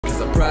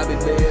probably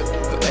live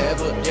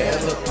forever,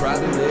 ever,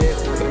 probably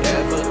live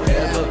forever,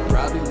 ever,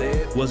 probably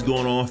live. What's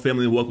going on,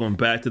 family? Welcome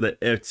back to the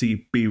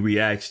FTB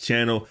Reacts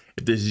channel.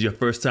 If this is your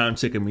first time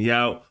checking me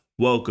out,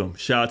 welcome.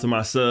 Shout out to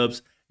my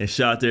subs and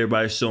shout out to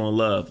everybody showing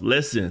love.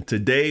 Listen,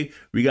 today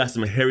we got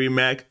some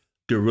Mack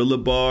Guerrilla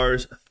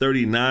bars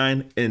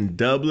 39 in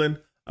Dublin.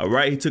 All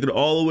right, he took it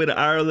all the way to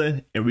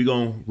Ireland and we're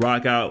gonna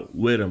rock out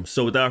with him.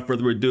 So without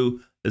further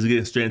ado, let's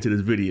get straight into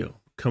this video.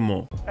 Come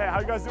on. Hey, how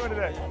you guys doing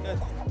today?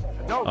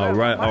 Dope, all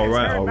right. I'm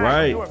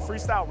doing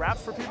freestyle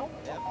raps for people.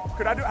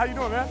 Could I do? How you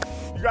doing, man?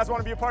 You guys want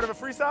to be a part of a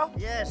freestyle?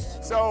 Yes.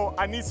 So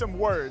I need some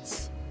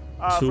words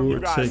from you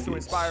guys to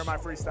inspire my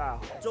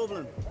freestyle.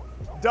 Dublin.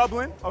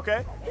 Dublin,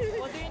 okay.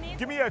 What do you need?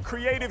 Give me a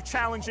creative,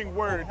 challenging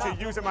word to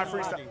use in my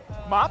freestyle.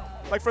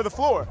 Mop? Like for the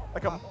floor?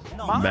 Like a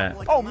mop? Map.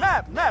 Like oh,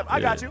 map.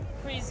 I got you.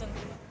 Prison.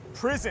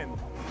 Prison.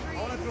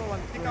 I want to throw one.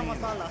 Tikka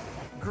masala.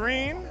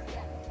 Green.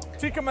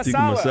 Tikka Tikka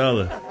masala.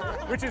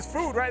 masala. Which is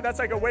food, right? That's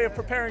like a way of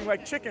preparing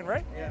like chicken,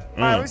 right? Yeah.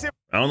 All right, let me see.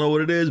 I don't know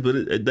what it is,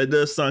 but that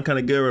does sound kind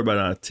of good right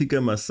now. Tikka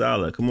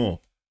masala. Come on.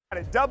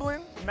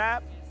 Dublin,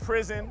 map,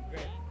 prison,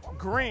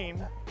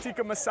 green,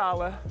 tikka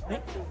masala,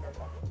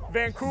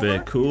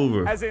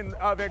 Vancouver. As in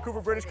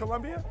Vancouver, British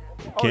Columbia?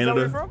 Canada. Oh, is that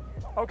where you're from?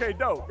 Okay,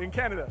 dope. In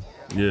Canada.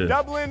 Yeah.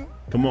 Dublin,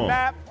 come on.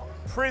 Map,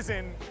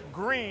 prison,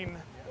 green,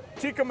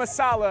 tikka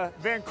masala,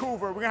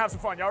 Vancouver. We're gonna have some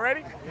fun. Y'all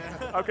ready?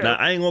 Yeah. Okay. Now,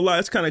 I ain't gonna lie,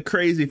 it's kind of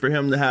crazy for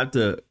him to have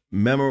to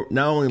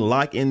not only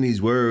lock in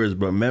these words,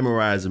 but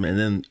memorize them and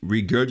then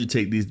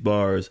regurgitate these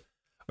bars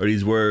or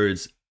these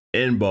words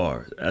in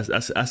bars.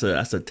 That's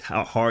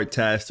a hard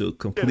task to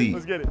complete.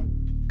 Let's get it.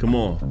 Come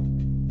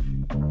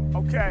on.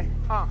 Okay.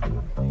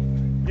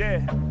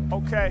 Yeah.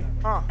 Okay.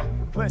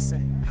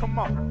 Listen. Come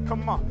on.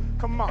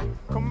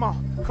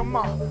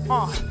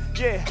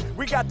 Yeah,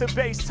 we got the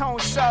bass tone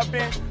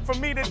subbing. For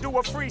me to do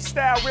a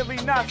freestyle, really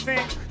nothing.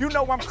 You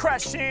know I'm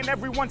crushing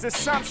everyone's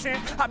assumption.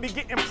 I be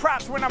getting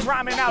props when I'm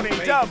rhyming out in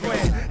Dublin.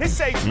 It's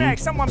Hmack,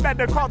 someone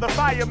better call the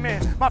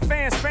firemen. My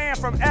fans span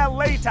from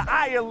LA to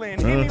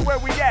Ireland. Anywhere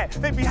we at,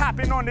 they be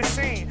hopping on the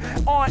scene.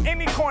 On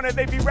any corner,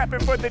 they be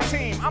repping for the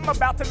team. I'm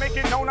about to make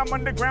it known I'm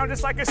underground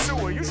just like a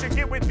sewer. You should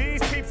get with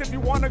these peeps if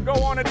you want to go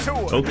on a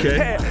tour. Okay.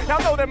 Yeah,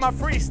 y'all know that my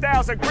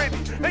freestyles are gritty.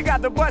 They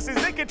got the buses,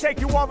 they can take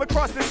you all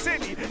across the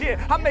city.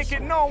 Yeah, I make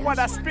it known what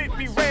I spit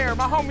be rare.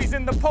 My homies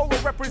in the polo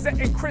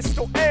representing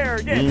crystal air.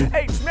 Yeah,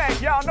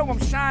 Hmack, y'all know I'm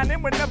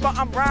shining. Whenever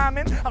I'm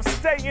rhyming, I'm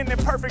staying in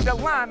perfect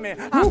alignment.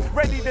 I'm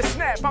ready to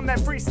snap, I'm that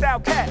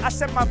freestyle cat. I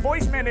set my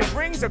voice, man, it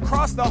rings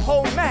across the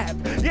whole map.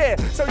 Yeah,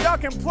 so y'all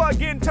can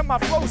plug into my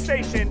flow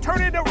station.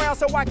 Turn it around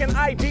so I can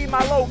ID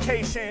my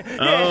location.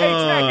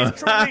 Yeah, Hmack is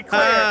truly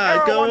clear.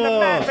 Arrow on the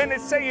map and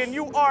it's saying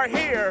you are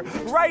here.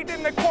 Right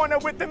in the corner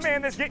with the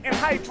man that's getting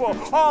hyper.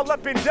 All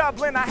up in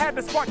Dublin, I had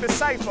to spark the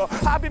cipher.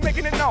 I be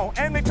making it known,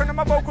 and they turning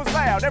my vocals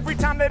loud. Every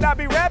time that I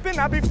be rapping,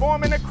 I be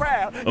forming a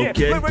crowd. Yeah,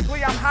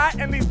 lyrically I'm hot,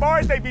 and these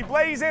bars, they be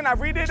blazing. I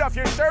read it off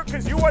your shirt,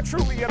 cause you are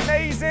truly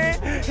amazing.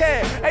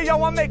 Yeah, hey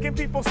yo, I'm making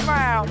people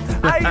smile.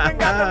 I even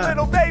got the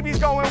little babies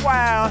going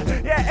wild.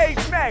 Yeah,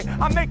 Hmack,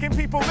 I'm making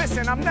people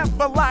listen. I'm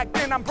never locked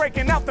in, I'm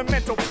breaking out the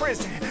mental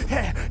prison.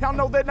 Yeah, y'all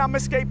know that I'm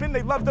escaping.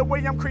 They love the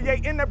way I'm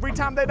creating. Every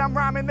time that I'm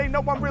rhyming, they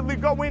know I'm really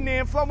going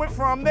in, flowing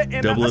from the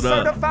inner. A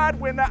certified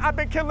winner. I've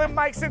been killing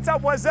mics since I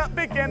was a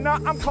beginner.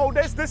 I'm cold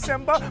as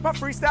December. My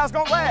freestyle's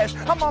gonna last.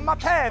 I'm on my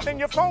path. In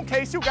your phone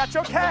case, you got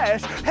your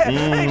cash.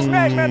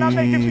 Hmack, man, I'm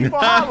making people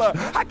holler.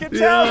 I can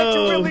tell that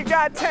you really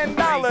got $10.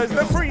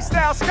 The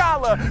freestyle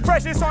scholar,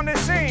 freshest on the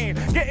scene.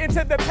 Get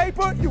into the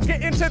paper, you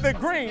get into the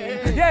green.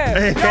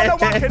 Yeah, y'all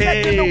know I'm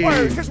connecting the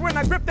words. Cause when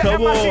I grip the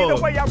MIC,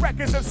 the way I wreck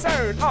is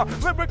absurd.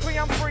 Lyrically,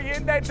 I'm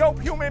freeing that dope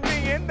human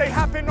being. They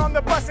hopping on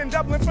the bus in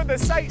Dublin for the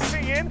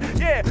sightseeing.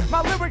 Yeah,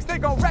 my lyrics, they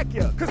gon' wreck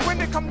ya. Cause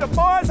when it come to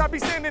bars, I be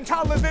standing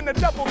taller than a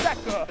double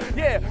decker.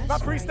 Yeah, my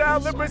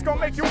freestyle lyrics gon'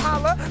 make you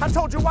holler. I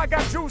told you I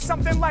got juice,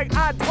 something like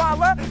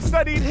Adwala.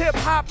 Studied hip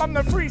hop, I'm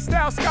the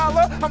freestyle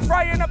scholar. I'm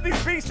frying up these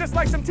beats just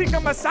like some tikka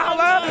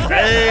masala.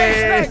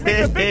 Hmack,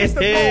 make the biggest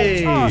of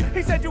moves.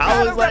 He said you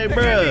gotta rep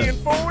the Indian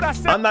food. I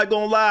said, I'm not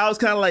gonna lie, I was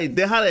kind of like,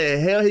 how the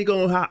hell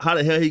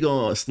he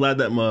gonna slap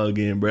that mug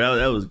in, bro?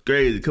 That was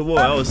crazy. Come on,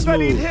 that was smooth.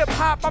 Studied hip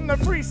hop, I'm the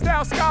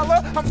freestyle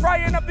scholar. I'm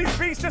frying up these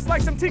beats just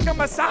like some tikka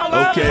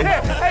masala. Okay.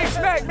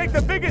 Hmack, make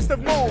the biggest of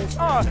moves.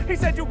 He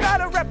said you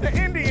gotta rep the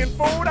Indian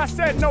food. I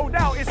said no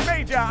doubt, it's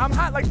major. I'm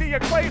hot like the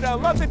equator.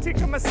 Love the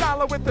tikka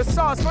masala with the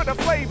sauce for the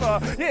flavor.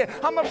 Yeah,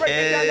 I'ma break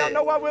it down, y'all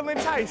know I will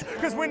entice.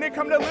 Cause when it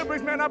come to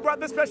lyrics, man, I brought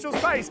the special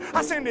spice.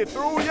 I send it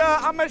through ya,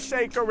 I'm a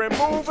shaker and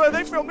mover.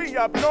 They feel me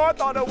up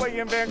north, all the way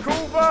in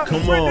Vancouver.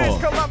 British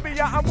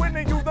Columbia, I'm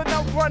winning you the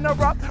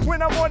runner-up.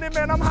 When I'm on it,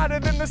 man, I'm hotter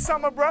than the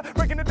summer, bruh.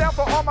 Breaking it down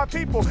for all my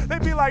people. They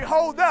be like,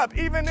 hold up,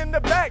 even in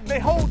the back, they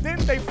holding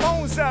they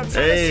phones up.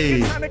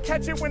 Trying to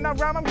catch it when I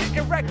rhyme, I'm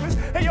getting reckless.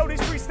 Hey yo,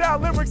 these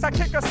freestyle lyrics I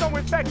kick are so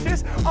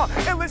infectious.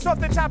 Illness off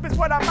the top is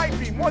what I might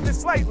be, more than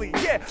slightly.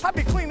 Yeah, I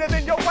be cleaner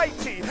than your white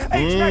tee.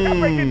 Hmack, I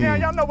break it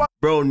down, y'all know I.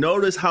 Bro,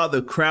 notice how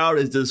the crowd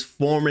is just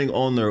forming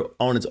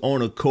on its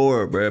own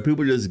accord, bro.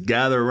 People just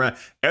gather around.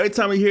 Every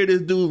time you hear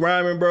this dude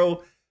rhyming,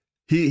 bro,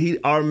 he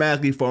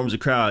automatically forms a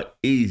crowd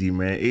easy,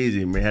 man.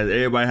 Easy, man. Has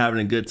everybody having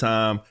a good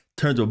time.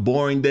 Turns a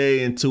boring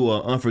day into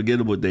an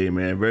unforgettable day,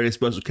 man. Very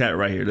special cat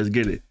right here. Let's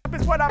get it.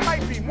 Is what I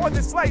might be, more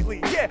than slightly.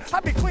 Yeah, I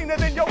be cleaner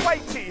than your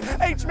white tee.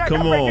 Hmack,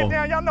 Come I break on. it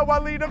down. Y'all know I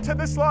lead him to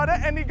the slaughter.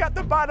 And he got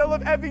the bottle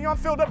of Evian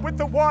filled up with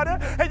the water.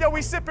 Hey, yo,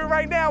 we sipping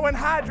right now and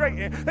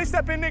hydrating. They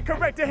stepping in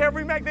corrected,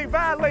 Harry Mack, they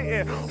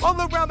violating. All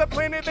around the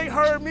planet, they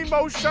heard me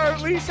most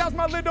surely. Shouts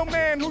my little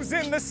man who's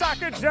in the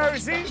soccer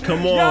jersey.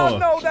 Come on. Y'all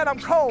know that I'm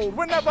cold.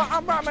 Whenever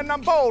I'm rhyming,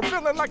 I'm bold.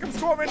 Feeling like I'm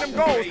scoring them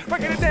goals.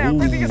 Breaking it down,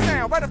 breathing a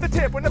sound right off the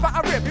tip. Whenever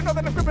I rip, you know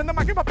that I'm gripping the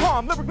mic in my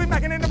palm. Lyrically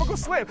macking and never go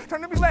slip.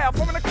 Turn to me loud,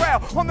 forming a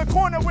crowd. On the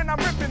corner when I'm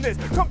ripping this.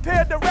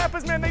 Compared to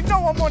rappers, man, they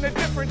know I'm on a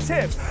different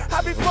tip.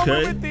 I be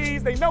flowing with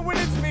these, they know when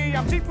it's me.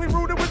 I'm deeply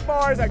rooted with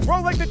bars, I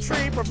grow like the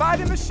tree,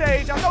 providing the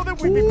shade. Y'all know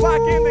that we be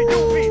blocking the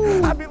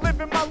UV. I be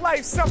living my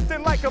life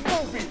something like a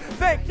movie.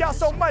 Thank y'all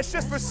so much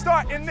just for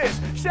starting this.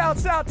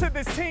 Shouts out to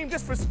this team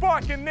just for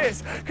sparking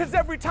this. Cause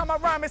every time I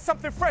rhyme, it's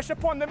something fresh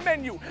up on the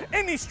menu.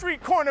 Any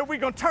street corner, we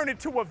gon' turn it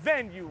to a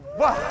venue.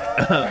 Wow.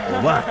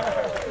 Wow.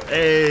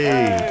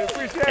 Hey.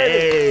 Appreciate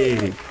Hey.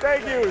 it.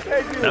 Thank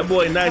you. That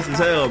boy nice as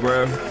hell,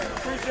 bro.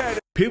 Appreciate it.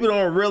 People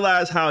don't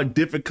realize how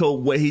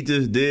difficult what he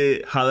just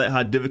did,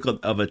 how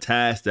difficult of a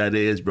task that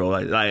is, bro.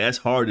 Like that's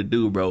hard to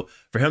do, bro.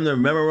 For him to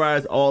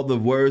memorize all the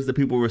words that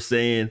people were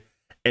saying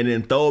and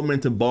then throw them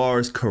into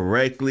bars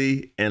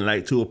correctly and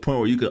like to a point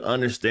where you could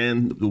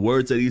understand the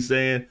words that he's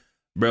saying,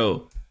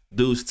 bro.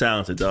 Dude's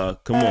talented,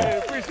 dog. Come on.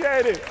 Hey,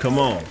 appreciate it. Come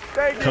on.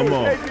 Thank you. Come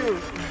on. Thank you.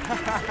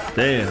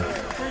 Damn.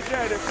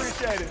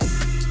 Appreciate it.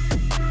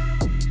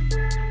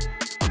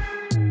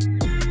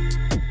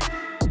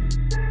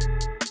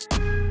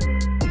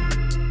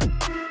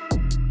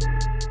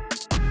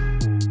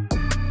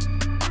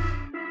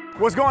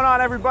 What's going on,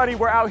 everybody?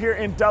 We're out here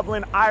in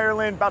Dublin,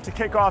 Ireland, about to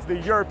kick off the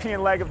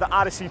European leg of the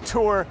Odyssey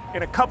Tour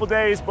in a couple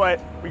days, but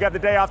we got the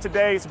day off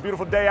today. It's a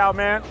beautiful day out,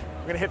 man.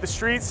 We're gonna hit the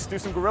streets, do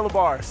some guerrilla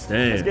bars.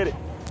 Damn. Let's get it.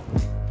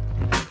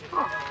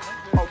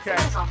 Okay,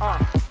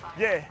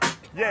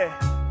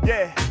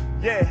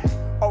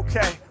 yeah.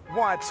 Okay,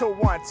 1, 2,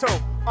 1, 2.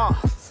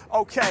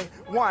 Okay,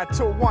 1,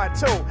 2, 1,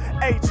 2.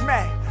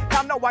 Hmack.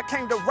 I know I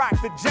came to rock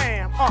the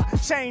jam,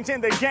 changing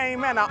the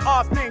game, and I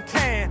often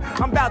can.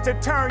 I'm about to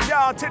turn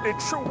y'all to the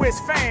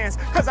truest fans,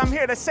 cause I'm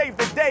here to save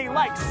the day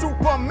like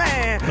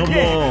Superman. Come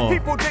on.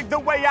 People dig the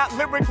way I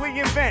lyrically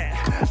invent.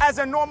 As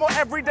a normal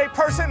everyday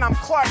person, I'm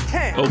Clark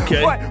Kent.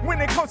 Okay. But when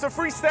it comes to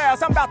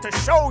freestyles, I'm about to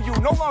show you,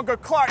 no longer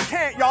Clark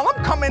Kent, y'all.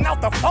 I'm coming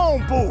out the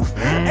phone booth.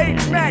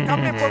 Hmack,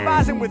 I'm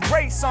improvising with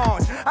great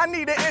songs. I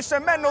need an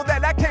instrumental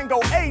that I can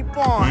go ape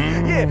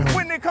on. Yeah,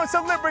 when it comes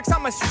to lyrics,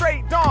 I'm a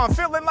straight dawn,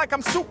 feeling like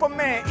I'm Superman,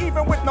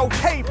 even with no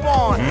cape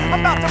on. I'm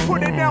about to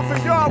put it down for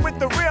y'all with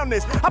the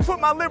realness. I put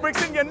my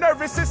lyrics in your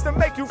nervous system,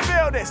 make you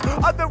feel this.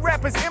 Other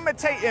rappers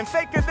imitating,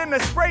 faker than a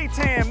spray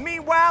tan.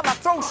 Meanwhile, I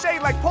throw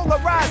shade like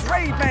polarized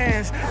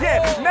Ray-Bans.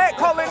 Yeah, Mack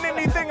calling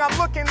anything I'm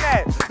looking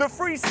at. The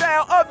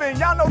freestyle oven,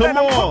 y'all know that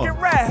I'm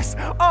cooking raps.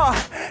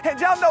 And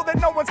y'all know that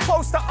no one's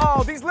close to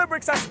all. These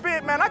lyrics I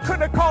spit, man, I could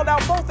have called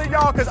out both of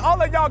y'all, cause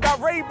all of y'all got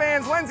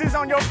Ray-Bans, lenses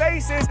on your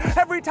faces.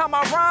 Every time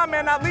I rhyme,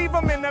 man, I leave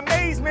them in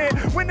amazement.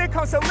 When it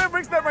comes to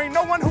lyrics, there ain't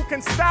no one who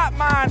can stop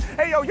mine.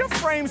 Hey, yo, your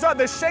frames are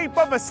the shape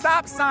of a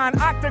stop sign,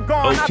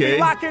 octagon. I be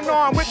locking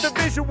on with the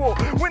visual.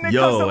 When it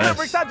comes to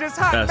lyrics, I just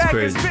hop back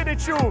and spit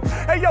at you.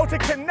 Hey, yo, to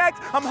connect,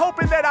 I'm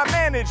hoping that I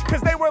manage,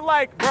 cause they were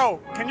like, bro,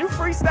 can you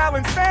freestyle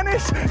in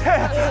Spanish?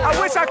 I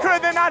wish I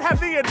could, then I'd have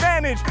the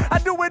advantage. I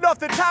do it off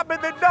the top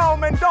of the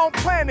dome and don't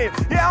plan it.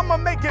 Yeah, I'ma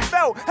make it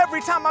felt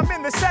every time I'm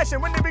in the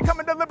session. When they be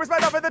coming delivers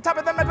right off at the top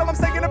of the metal, I'm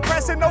staying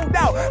impressive, no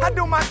doubt. I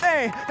do my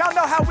thing, y'all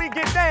know how we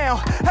get down.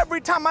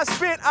 Every time I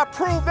spit, I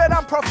prove that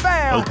I'm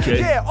profound.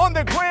 Yeah, on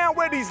the ground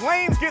where these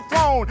lames get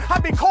thrown, I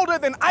be colder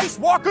than ice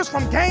walkers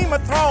from Game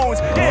of Thrones.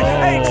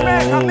 Yeah,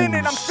 Hmack, I'm in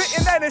it, I'm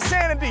spitting that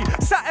insanity.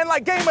 Something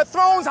like Game of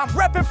Thrones, I'm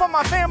repping for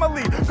my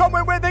family.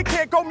 Going where they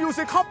can't go,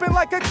 music humping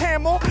like a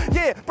camel.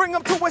 Yeah, bring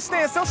them to a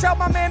standstill, shout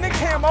my man in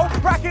camo.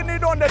 Rocking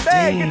it on the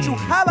bag, get you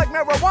high like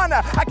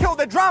marijuana. I kill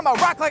the drama,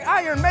 rock like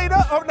Iron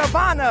Maiden or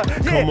Nirvana.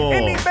 Yeah,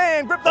 any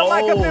band, grip the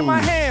mic up in my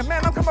hand.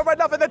 Man, I'm coming right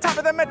off at the top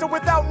of the mental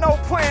without no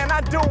plan.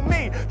 I do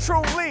me,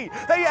 truly.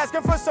 They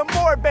asking for some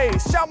more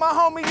bass. Shout my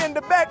homie in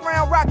the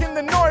background, rocking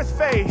the North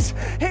Face.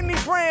 Any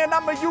brand,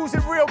 I'ma use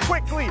it real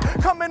quickly.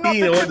 Coming off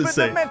the tip of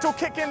the mental,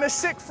 kicking the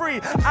sick free.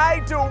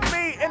 I do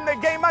me in the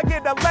game, I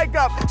get a leg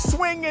up.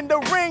 Swing in the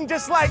ring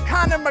just like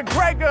Conor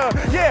McGregor.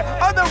 Yeah,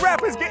 other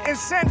rappers getting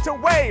sent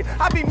away.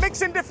 I be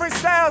mixing different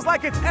styles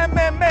like it's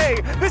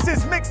MMA. This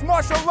is mixed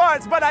martial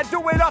arts, but I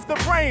do it off the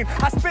brain.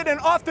 I spit and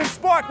often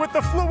spark with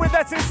the fluid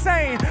that's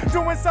insane.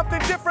 Doing something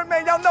different,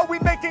 man, y'all know we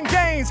making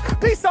gains.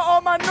 Peace to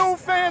all my new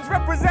fans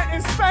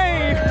representing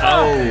Spain.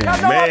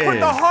 Y'all know I put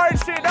the hard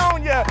shit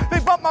on ya. They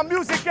bump my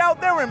music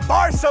out there in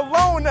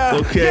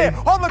Barcelona.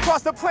 Yeah, all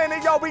across the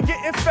planet, y'all, we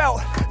getting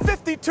felt.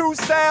 52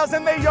 styles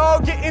and they all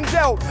getting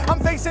dealt. I'm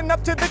facing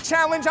up to the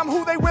challenge, I'm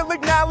who they will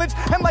acknowledge.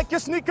 And like your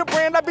sneaker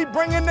brand, I be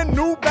bringing the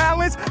New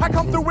Balance. I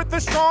come through with the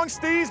strong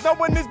steez, no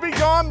one is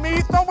beyond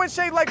me. Throwing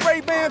shade like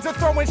Ray-Bans or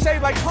throwing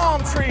shade like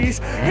palm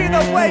trees.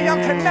 Either way,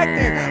 I'm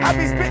connecting. I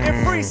be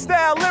spitting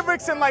freestyle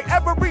lyrics in like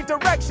every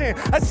direction.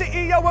 A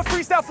CEO of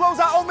freestyle flows,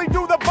 I only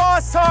do the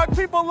boss talk.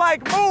 People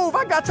like, move,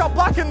 I got y'all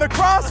blocking the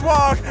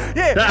crosswalk.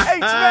 Yeah,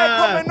 Hmack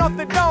coming off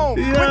the dome.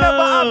 Yo.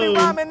 Whenever I be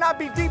rhyming, I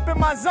be deep in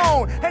my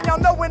zone. And y'all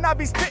know when I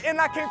be spitting,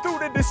 I came through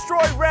to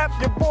destroy rap.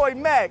 Your boy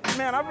Mack.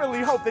 Man, I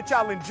really hope that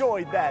y'all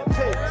enjoyed that.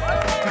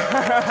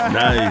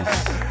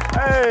 Nice.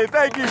 Hey,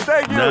 thank you,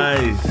 thank you.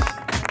 Nice.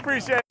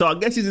 Appreciate it. So I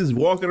guess he's just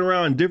walking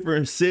around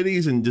different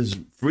cities and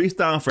just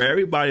freestyling for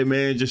everybody,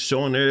 man. Just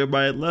showing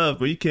everybody love,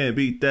 but you can't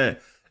beat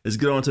that. Let's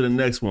get on to the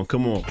next one.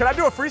 Come on. Can I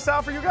do a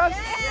freestyle for you guys?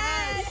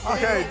 Yes.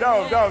 Okay,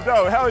 dope.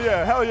 Hell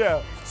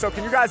yeah. So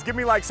can you guys give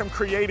me like some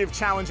creative,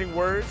 challenging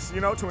words,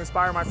 you know, to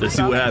inspire my freestyle? Let's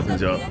see what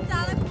happens, y'all.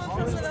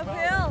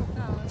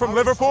 From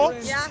Liverpool?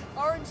 Yeah,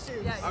 orange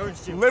juice. Yeah,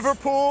 orange juice.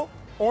 Liverpool,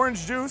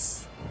 orange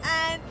juice.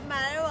 And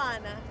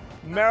marijuana.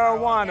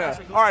 Marijuana.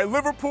 All right,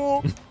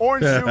 Liverpool,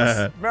 orange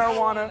juice,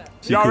 marijuana.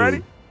 Y'all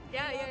ready?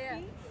 Yeah.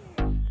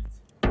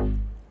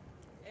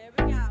 Here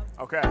we go.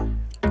 Okay.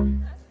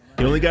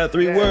 He only got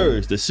 3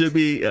 words. This should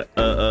be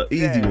a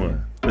easy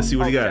one. Let's see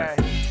what he got.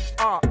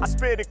 I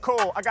spit it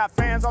cool. I got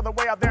fans all the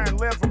way out there in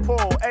Liverpool.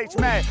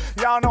 Hmack,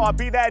 y'all know I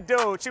be that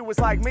dude. She was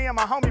like, me and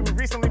my homie, we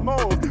recently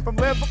moved from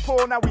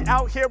Liverpool. Now we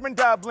out here in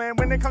Dublin.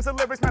 When it comes to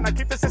lyrics, man, I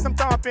keep the system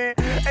thumping.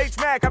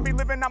 Hmack, I be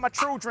living out my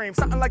true dream.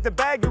 Something like the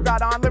bag you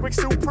got on, lyrics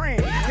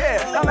supreme.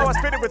 Yeah, y'all know I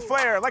spit it with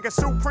flair. Like a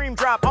supreme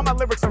drop, all my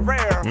lyrics are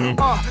rare.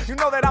 You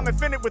know that I'm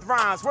infinite with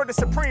rhymes. Word is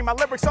supreme, my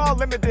lyrics all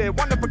limited.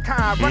 One of a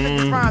kind, running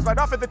these rhymes right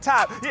off at the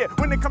top. Yeah,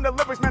 when it come to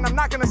lyrics, man, I'm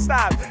not gonna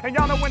stop. And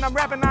y'all know when I'm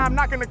rapping, I'm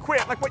not gonna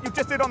quit. Like what you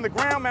just did on the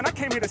ground, man, I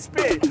came here to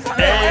spit. Hmack,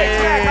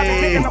 I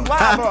be kicking them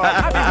lava.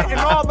 I be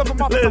hitting all of them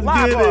off the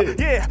lava.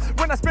 Yeah,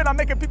 when I spit, I'm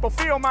making people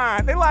feel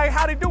mine. They like,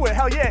 how they do it?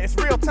 Hell yeah, it's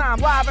real time.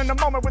 Live in the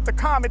moment with the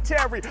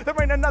commentary. There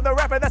ain't another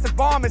rapper that's as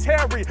bomb as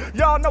Harry.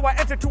 Y'all know I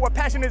enter to a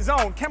passionate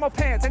zone. Camo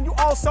pants, and you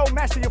also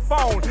master your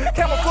phone.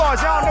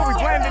 Camouflage, y'all know we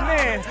blending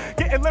in.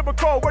 Getting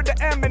lyrical, word to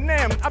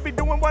Eminem. I be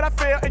doing what I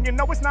feel, and you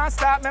know it's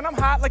non-stop. Man, I'm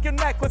hot like your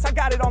necklace, I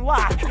got it on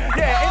lock.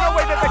 Yeah, ain't no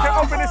way that they can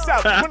open this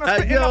up. When I'm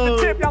spitting off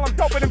the tip, y'all I'm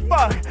doper than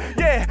fuck.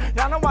 Yeah,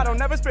 y'all know I don't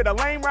never spit a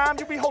lame rhyme.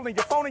 You be holding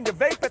your phone and your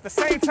vape at the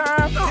same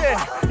time.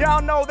 Yeah,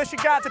 y'all know that she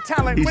got the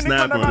talent. He's when it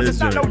comes to rhymes, it's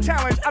not joint. no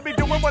challenge. I be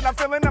doing what I'm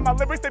feeling, and my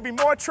lyrics, they be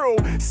more true.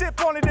 Sip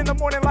on it in the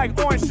morning like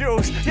orange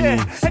juice.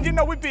 Yeah, and you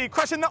know we be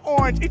crushing the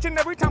orange. Each and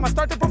every time I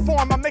start to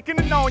perform, I'm making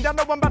it known. Y'all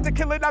know I'm about to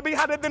kill it. I be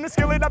hotter than the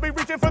skillet. I be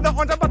reaching for the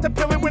orange. I'm about to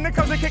pill it. When it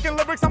comes to kicking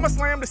lyrics, I'ma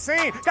slam the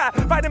scene. Got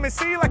vitamin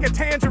C like a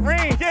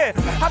tangerine. Yeah,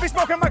 I be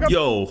smoking like a...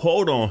 Yo,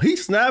 hold on.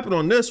 He's snapping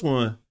on this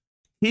one.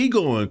 He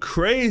going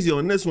crazy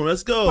on this one.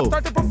 Let's go.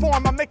 Start to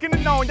perform, I'm making it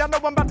known. Y'all know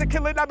I'm about to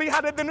kill it. I be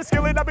hotter than the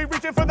skillet. I be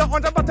reaching for the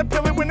orange. I'm about to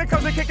pill it. When it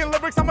comes to kicking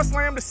lyrics, I'ma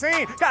slam the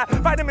scene. Got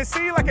vitamin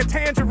C like a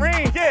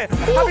tangerine. Yeah,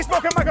 I be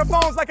smoking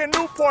microphones like a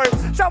Newport.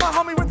 Shout my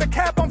homie with the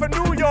cap on for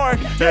New York.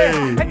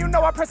 Yeah, and you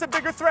know I press a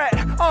bigger threat.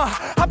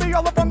 I be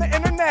all up on the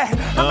internet.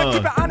 I'ma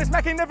keep it honest,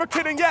 Mack ain't never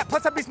kidding yet.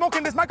 Plus I be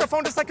smoking this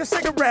microphone just like a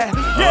cigarette.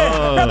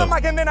 Yeah, grab the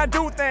mic and then I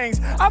do things.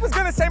 I was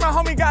gonna say my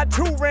homie got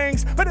 2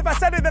 rings, but if I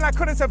said it then I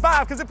couldn't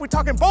survive. Cause if we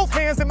talking both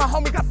hands, then my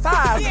homie got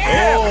 5.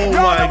 Yeah,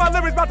 y'all know my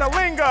lyrics about to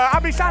linger. I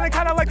be shining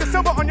kinda like the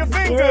silver on your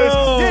fingers.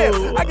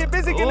 Yeah, I get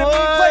busy getting the mean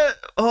plate.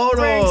 Hold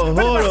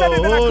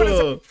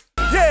on.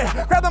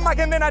 Yeah, grab the mic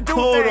and then I do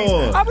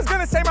things. I was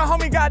gonna say my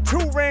homie got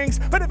 2 rings,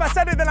 but if I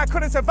said it then I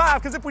couldn't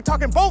survive. Cause if we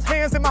talking both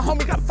hands, then my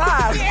homie got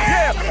 5.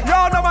 Yeah,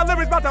 y'all know my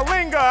lyrics about to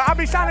linger. I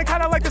be shining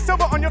kinda like the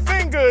silver on your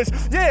fingers.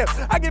 Yeah,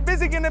 I get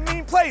busy in a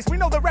mean place. We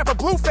know the rapper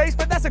Blueface,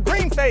 but that's a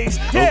green face.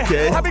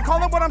 Yeah, I be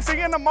calling what I'm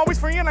seeing. I'm always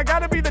free and I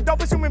gotta be the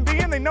dopest human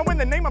being. They know in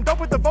the name I'm dope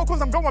with the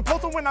vocals. I'm going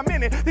postal when I'm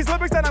in it. These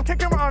lyrics that I'm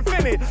kicking are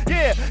infinite.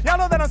 Yeah, y'all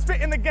know that I'm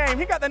spitting the game.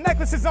 He got the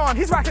necklaces on.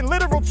 He's rocking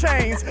literal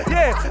chains.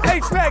 Yeah,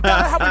 Hmack, y'all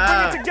know how we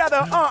bring it together.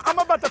 I'm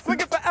about to fling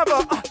it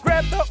forever.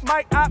 Grab the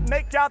mic, I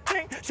make y'all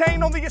think.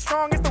 Chain only as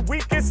strong as the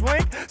weakest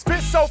link.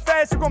 Spit so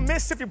fast you gon'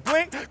 miss if you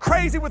blink.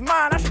 Crazy with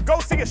mine, I should go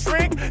see a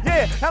shrink.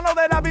 Yeah, y'all know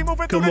that I be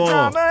moving through the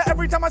drama.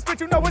 Every time I spit,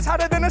 you know it's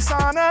hotter than a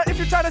sauna. If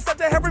you try to step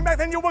to Hmack,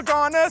 then you a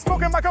goner.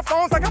 Smoking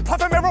microphones like I'm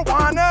puffing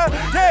marijuana.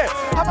 Yeah,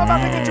 I'm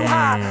about to get you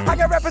high. I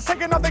got rappers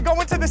taking off, they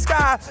going to the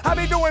sky. I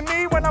be doing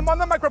me when I'm on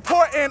the mic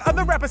reporting.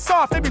 Other rappers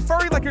soft, they be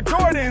furry like your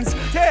Jordans.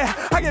 Yeah,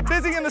 I get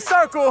busy in the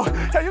circle.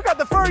 Yeah, you got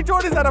the furry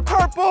Jordans that are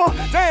purple.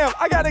 Damn,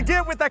 I gotta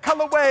get with that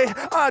colorway.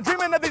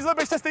 Dreaming of these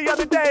lyrics just the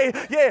other day.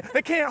 Yeah,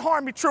 they can't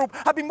harm me, troop.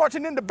 I be marching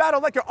marching into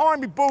battle like your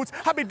army boots.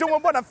 I be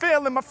doing what I'm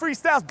feeling, my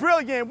freestyle's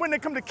brilliant. When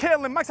it come to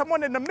killing, Mike's I'm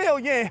one in a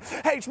million.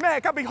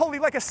 Hmack, I be holy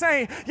like a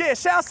saint. Yeah,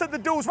 shouts to the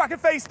dudes rocking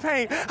face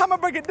paint. I'ma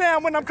break it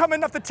down when I'm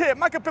coming off the tip.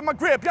 Mike up in my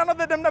grip, y'all know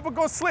that I'm never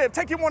gonna slip.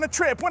 Take you on a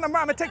trip, when I'm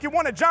rhyming, take you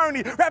on a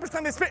journey. Rappers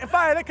claim they spitting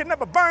fire, they can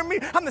never burn me.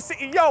 I'm the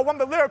CEO, I'm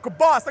the lyrical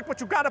boss. Like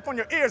what you got up on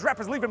your ears,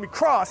 rappers leaving me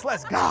crossed.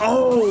 Let's go.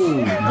 Oh,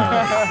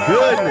 my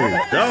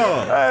goodness,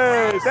 dog.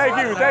 Hey,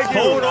 thank you.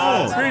 Hold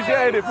on.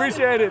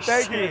 Appreciate it.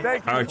 Thank you.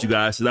 All right, you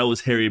guys. So that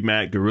was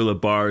Mack Guerrilla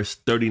Bars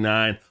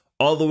 39,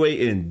 all the way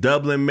in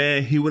Dublin,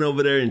 man. He went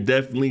over there and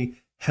definitely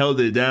held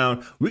it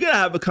down. We gotta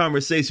have a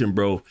conversation,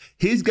 bro.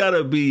 He's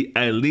gotta be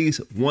at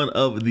least one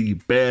of the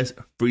best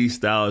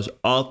freestylers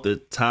off the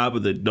top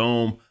of the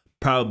dome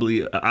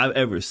probably I've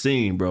ever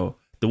seen, bro.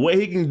 The way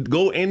he can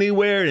go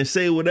anywhere and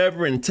say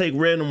whatever and take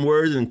random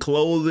words and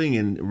clothing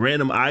and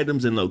random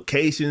items and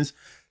locations,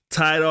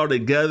 tie it all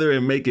together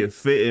and make it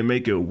fit and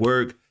make it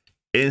work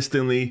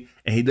instantly.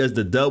 And he does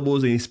the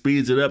doubles and he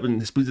speeds it up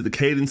and speeds the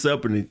cadence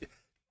up, and he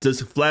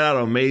just flat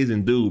out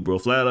amazing dude, bro.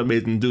 Flat out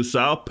amazing dude. So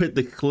I'll put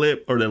the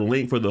clip or the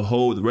link for the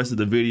rest of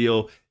the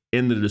video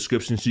in the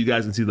description so you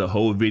guys can see the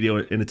whole video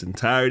in its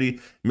entirety.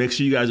 Make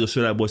sure you guys go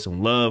show that boy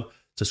some love.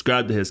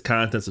 Subscribe to his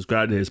content,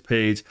 subscribe to his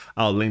page.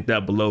 I'll link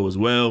that below as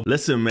well.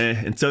 Listen,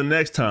 man, until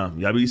next time,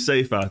 y'all be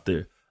safe out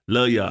there.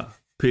 Love y'all.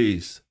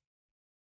 Peace.